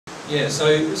Yeah,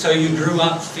 so you grew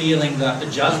up feeling that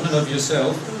the judgment of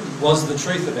yourself was the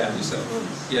truth about yourself.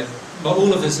 Yeah, but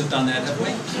all of us have done that, haven't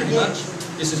we? Pretty much.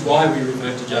 This is why we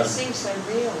revert to judgment. It seems so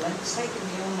real, and it's taken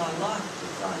me all my life to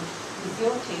find, with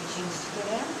your teachings, to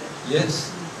get out of it. Yes.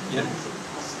 Yeah. It's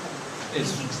impossible. It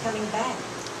keeps coming back.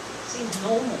 It seems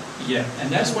normal. Yeah,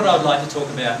 and that's what I'd like to talk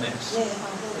about next. Yeah,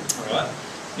 I would. All right,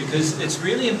 because it's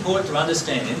really important to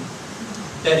understand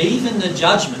that even the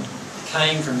judgment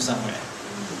came from somewhere.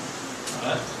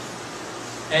 All right?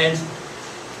 And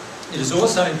it is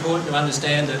also important to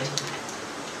understand that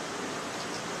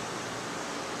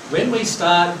when we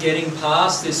start getting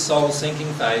past this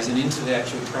soul-sinking phase and into the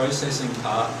actual processing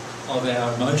part of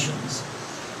our emotions,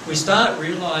 we start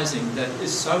realising that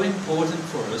it's so important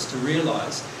for us to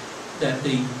realise that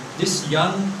this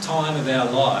young time of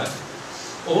our life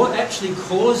or actually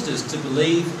caused us to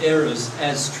believe errors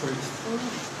as truth.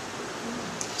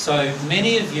 So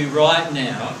many of you right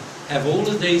now have all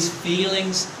of these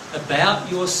feelings about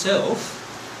yourself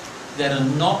that are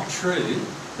not true,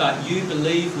 but you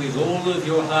believe with all of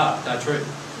your heart they're true.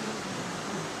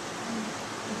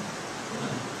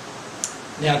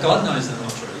 Now God knows they're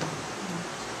not true,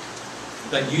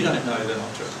 but you don't know they're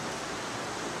not true.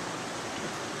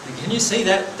 And can you see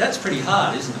that? That's pretty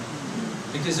hard, isn't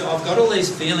it? Because I've got all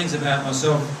these feelings about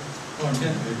myself. Oh, I'm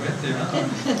getting a bit wet there, aren't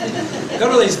I? I've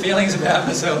got all these feelings about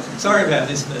myself. Sorry about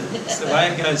this, but it's the way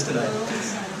it goes today.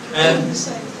 And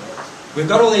we've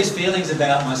got all these feelings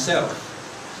about myself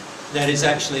that is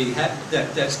actually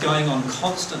that's going on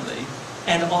constantly,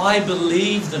 and I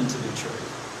believe them to be true.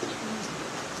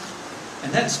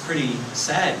 And that's pretty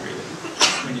sad, really,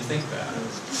 when you think about it.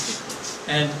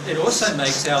 And it also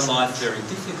makes our life very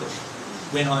difficult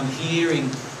when I'm hearing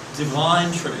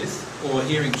divine truth or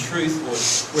hearing truth,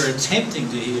 or we're attempting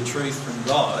to hear truth from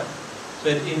God,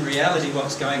 but in reality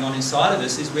what's going on inside of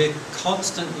us is we're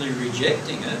constantly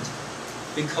rejecting it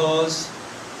because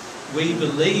we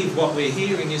believe what we're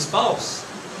hearing is false.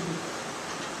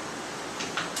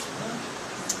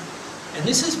 And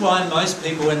this is why most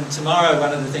people, and tomorrow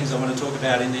one of the things I want to talk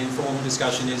about in the informal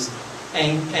discussion is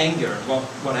anger and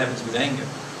what happens with anger.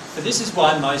 But this is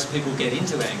why most people get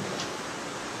into anger.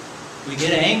 We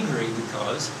get angry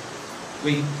because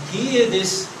we hear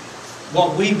this,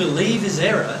 what we believe is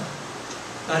error,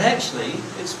 but actually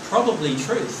it's probably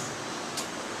truth,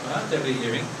 right, that we're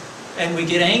hearing. And we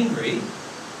get angry,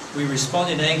 we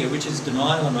respond in anger, which is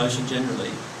denial emotion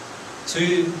generally,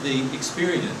 to the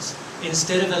experience,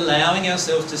 instead of allowing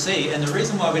ourselves to see. And the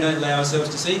reason why we don't allow ourselves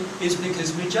to see is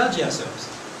because we judge ourselves.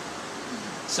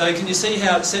 So can you see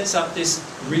how it sets up this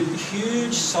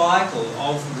huge cycle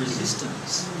of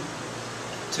resistance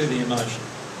to the emotion?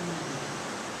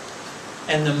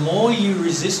 And the more you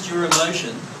resist your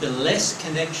emotion, the less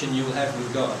connection you'll have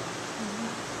with God.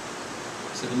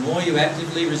 So the more you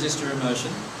actively resist your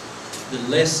emotion, the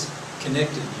less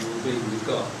connected you will be with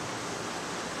God.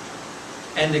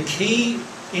 And the key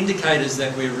indicators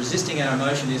that we're resisting our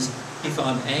emotion is if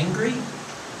I'm angry,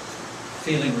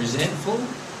 feeling resentful,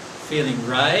 feeling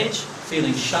rage,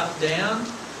 feeling shut down,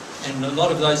 and a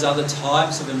lot of those other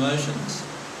types of emotions,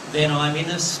 then I'm in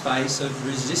a space of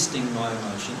resisting my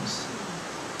emotions,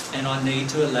 and I need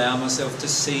to allow myself to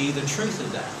see the truth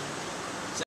of that.